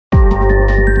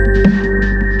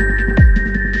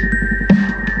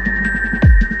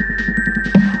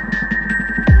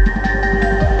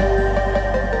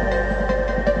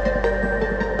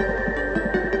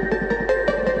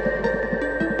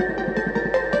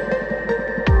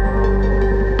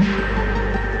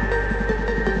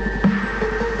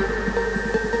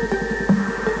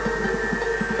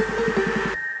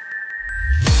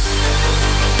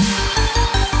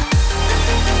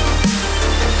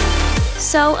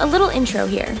a little intro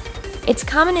here. It's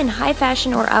common in high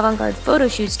fashion or avant-garde photo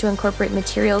shoots to incorporate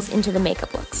materials into the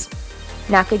makeup looks.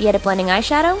 Not good yet at blending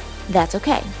eyeshadow? That's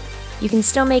okay. You can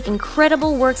still make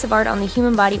incredible works of art on the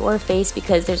human body or face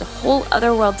because there's a whole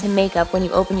other world to makeup when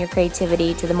you open your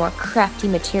creativity to the more crafty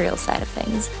material side of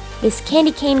things. This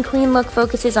candy cane clean look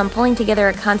focuses on pulling together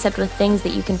a concept with things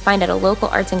that you can find at a local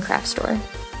arts and crafts store.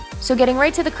 So getting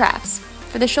right to the crafts.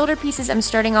 For the shoulder pieces, I'm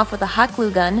starting off with a hot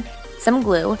glue gun, some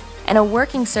glue, and a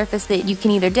working surface that you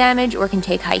can either damage or can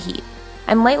take high heat.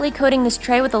 I'm lightly coating this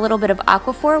tray with a little bit of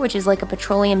Aquaphor, which is like a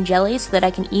petroleum jelly, so that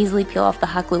I can easily peel off the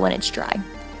hot glue when it's dry.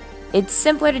 It's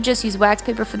simpler to just use wax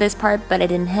paper for this part, but I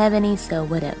didn't have any, so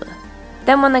whatever.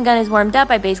 Then when the gun is warmed up,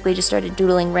 I basically just started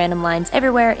doodling random lines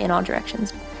everywhere in all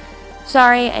directions.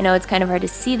 Sorry, I know it's kind of hard to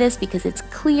see this because it's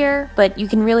clear, but you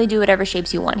can really do whatever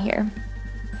shapes you want here.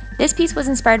 This piece was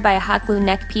inspired by a hot glue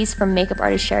neck piece from makeup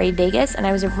artist Sherry Vegas, and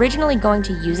I was originally going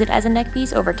to use it as a neck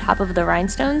piece over top of the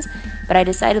rhinestones, but I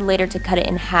decided later to cut it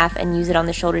in half and use it on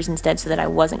the shoulders instead so that I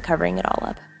wasn't covering it all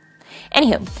up.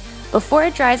 Anywho, before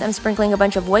it dries, I'm sprinkling a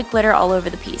bunch of white glitter all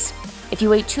over the piece. If you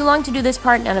wait too long to do this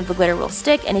part, none of the glitter will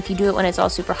stick, and if you do it when it's all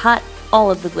super hot, all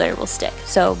of the glitter will stick,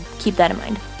 so keep that in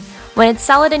mind. When it's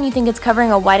solid and you think it's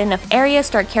covering a wide enough area,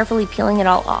 start carefully peeling it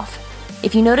all off.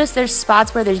 If you notice there's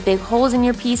spots where there's big holes in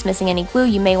your piece missing any glue,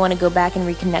 you may want to go back and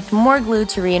reconnect more glue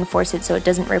to reinforce it so it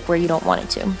doesn't rip where you don't want it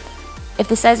to. If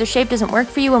the size or shape doesn't work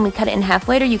for you when we cut it in half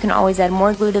later, you can always add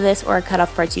more glue to this or cut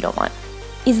off parts you don't want.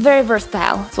 It's very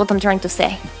versatile, that's what I'm trying to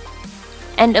say.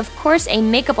 And of course, a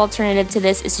makeup alternative to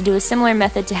this is to do a similar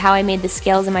method to how I made the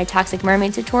scales in my Toxic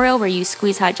Mermaid tutorial, where you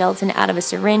squeeze hot gelatin out of a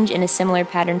syringe in a similar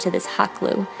pattern to this hot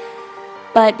glue.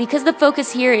 But because the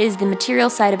focus here is the material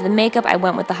side of the makeup, I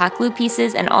went with the hot glue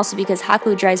pieces, and also because hot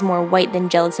glue dries more white than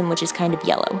gelatin, which is kind of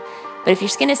yellow. But if your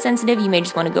skin is sensitive, you may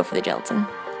just want to go for the gelatin.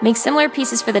 Make similar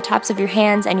pieces for the tops of your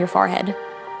hands and your forehead.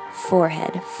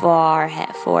 Forehead.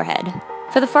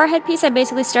 For the forehead piece, I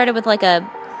basically started with like a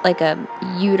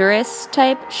uterus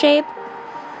type shape.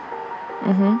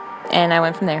 And I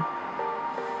went from there.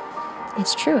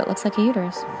 It's true, it looks like a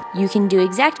uterus. You can do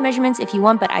exact measurements if you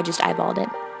want, but I just eyeballed it.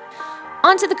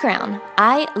 Onto the crown.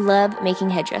 I love making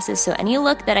headdresses, so any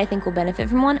look that I think will benefit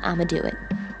from one, I'ma do it.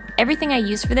 Everything I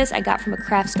used for this I got from a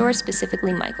craft store,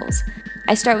 specifically Michael's.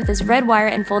 I start with this red wire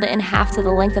and fold it in half to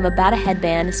the length of about a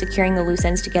headband, securing the loose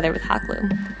ends together with hot glue.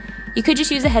 You could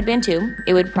just use a headband too.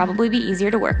 It would probably be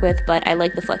easier to work with, but I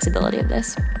like the flexibility of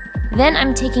this. Then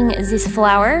I'm taking this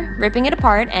flower, ripping it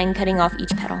apart, and cutting off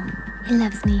each petal. He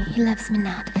loves me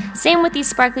not. Same with these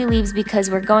sparkly leaves because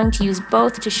we're going to use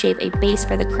both to shape a base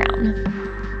for the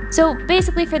crown. So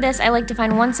basically for this, I like to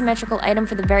find one symmetrical item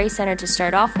for the very center to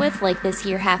start off with, like this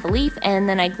here half a leaf, and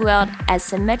then I glue out as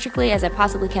symmetrically as I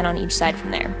possibly can on each side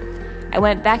from there. I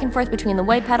went back and forth between the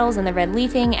white petals and the red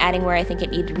leafing, adding where I think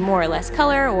it needed more or less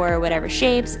color or whatever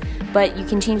shapes, but you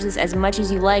can change this as much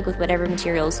as you like with whatever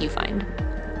materials you find.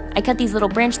 I cut these little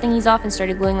branch thingies off and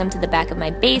started gluing them to the back of my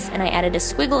base, and I added a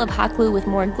squiggle of hot glue with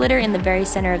more glitter in the very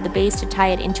center of the base to tie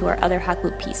it into our other hot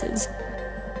glue pieces.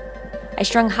 I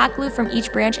strung hot glue from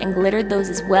each branch and glittered those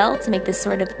as well to make this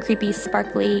sort of creepy,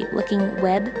 sparkly looking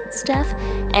web stuff.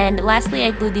 And lastly,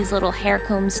 I glued these little hair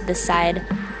combs to the side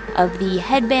of the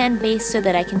headband base so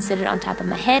that I can sit it on top of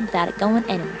my head without it going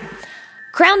anywhere.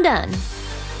 Crown done!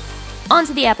 On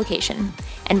to the application.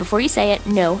 And before you say it,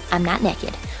 no, I'm not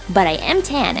naked. But I am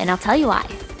tan, and I'll tell you why.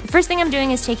 The first thing I'm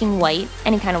doing is taking white,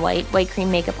 any kind of white cream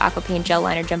makeup, aqua paint, gel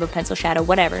liner, jumbo pencil, shadow,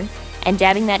 whatever, and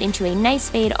dabbing that into a nice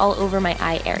fade all over my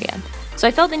eye area. So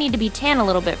I felt the need to be tan a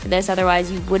little bit for this, otherwise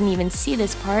you wouldn't even see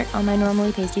this part on my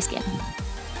normally pasty skin.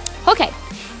 Okay,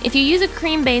 if you use a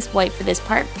cream-based white for this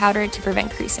part, powder it to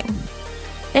prevent creasing.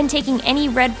 Then taking any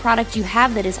red product you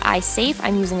have that is eye safe,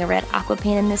 I'm using a red aqua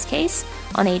paint in this case.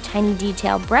 On a tiny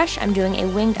detail brush, I'm doing a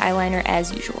winged eyeliner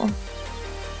as usual.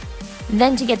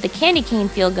 Then to get the candy cane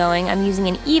feel going, I'm using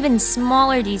an even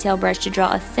smaller detail brush to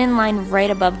draw a thin line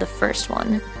right above the first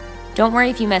one. Don't worry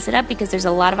if you mess it up because there's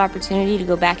a lot of opportunity to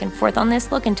go back and forth on this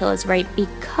look until it's right,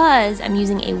 because I'm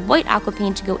using a white aqua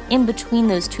paint to go in between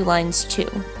those two lines too.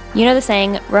 You know the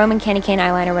saying, Rome and candy cane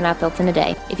eyeliner were not built in a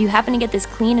day. If you happen to get this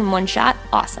clean in one shot,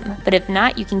 awesome. But if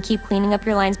not, you can keep cleaning up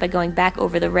your lines by going back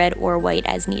over the red or white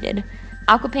as needed.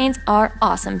 Aqua paints are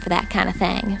awesome for that kind of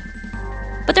thing.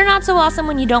 But they're not so awesome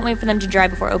when you don't wait for them to dry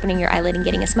before opening your eyelid and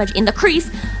getting a smudge in the crease.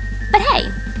 But hey,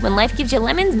 when life gives you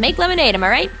lemons, make lemonade, am I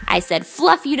right? I said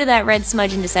fluff you to that red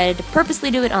smudge and decided to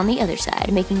purposely do it on the other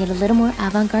side, making it a little more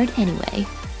avant-garde anyway.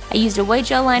 I used a white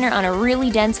gel liner on a really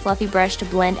dense fluffy brush to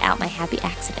blend out my happy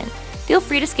accident. Feel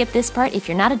free to skip this part if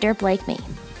you're not a derp like me.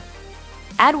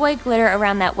 Add white glitter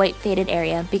around that white faded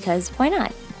area because why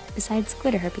not? besides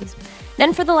glitter herpes.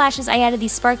 Then for the lashes, I added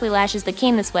these sparkly lashes that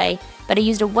came this way, but I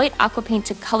used a white aqua paint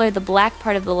to color the black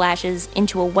part of the lashes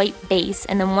into a white base,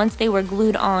 and then once they were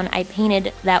glued on, I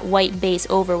painted that white base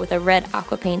over with a red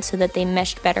aqua paint so that they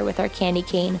meshed better with our candy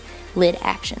cane lid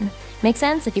action. Make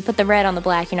sense? If you put the red on the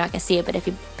black, you're not going to see it, but if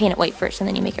you paint it white first and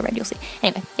then you make it red, you'll see.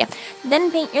 Anyway, yeah. Then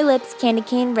paint your lips candy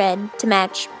cane red to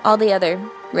match all the other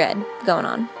red going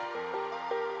on.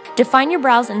 Define your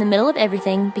brows in the middle of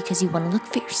everything because you want to look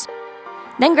fierce.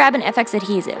 Then grab an FX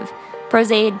adhesive.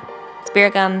 Pros-Aide,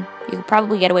 Spirit Gum. You could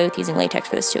probably get away with using latex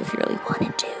for this too if you really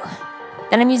wanted to.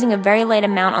 Then I'm using a very light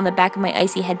amount on the back of my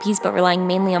icy headpiece, but relying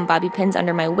mainly on bobby pins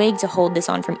under my wig to hold this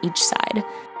on from each side.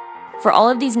 For all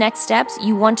of these next steps,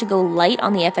 you want to go light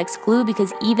on the FX glue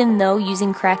because even though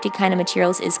using crafty kind of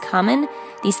materials is common,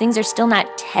 these things are still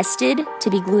not tested to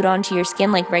be glued onto your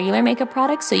skin like regular makeup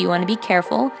products, so you want to be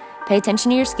careful, pay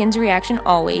attention to your skin's reaction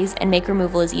always, and make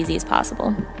removal as easy as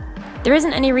possible. There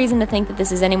isn't any reason to think that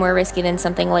this is any more risky than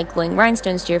something like gluing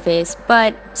rhinestones to your face,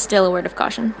 but still a word of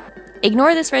caution.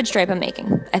 Ignore this red stripe I'm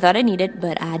making. I thought I'd need it,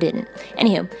 but I didn't.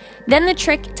 Anywho, then the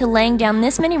trick to laying down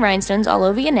this many rhinestones all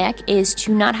over your neck is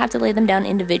to not have to lay them down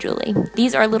individually.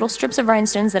 These are little strips of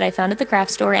rhinestones that I found at the craft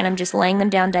store, and I'm just laying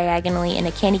them down diagonally in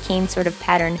a candy cane sort of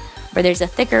pattern where there's a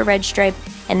thicker red stripe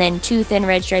and then two thin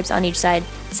red stripes on each side,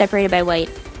 separated by white.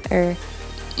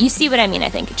 You see what I mean, I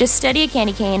think. Just study a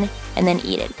candy cane and then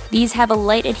eat it. These have a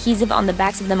light adhesive on the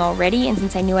backs of them already, and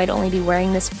since I knew I'd only be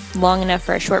wearing this long enough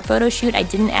for a short photo shoot, I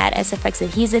didn't add SFX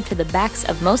adhesive to the backs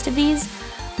of most of these.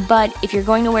 But if you're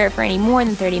going to wear it for any more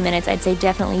than 30 minutes, I'd say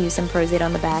definitely use some Pros-Aide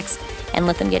on the backs and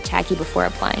let them get tacky before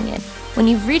applying it. When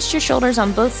you've reached your shoulders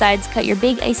on both sides, cut your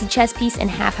big icy chest piece in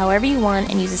half however you want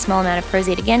and use a small amount of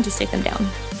Pros-Aide again to stick them down.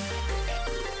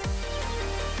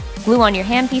 Glue on your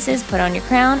hand pieces, put on your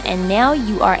crown, and now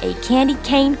you are a candy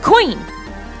cane queen!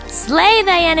 Slay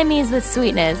thy enemies with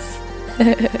sweetness.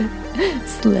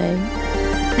 Slay.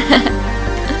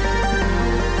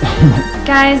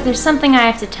 Guys, there's something I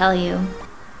have to tell you.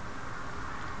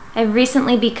 I've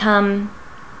recently become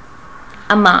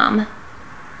a mom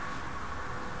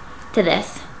to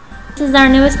this. This is our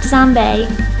newest zombie,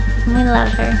 and we love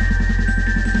her.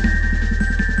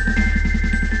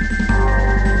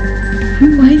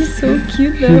 Why is so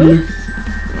cute though?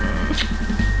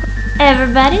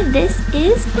 Everybody, this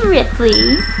is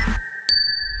Ripley.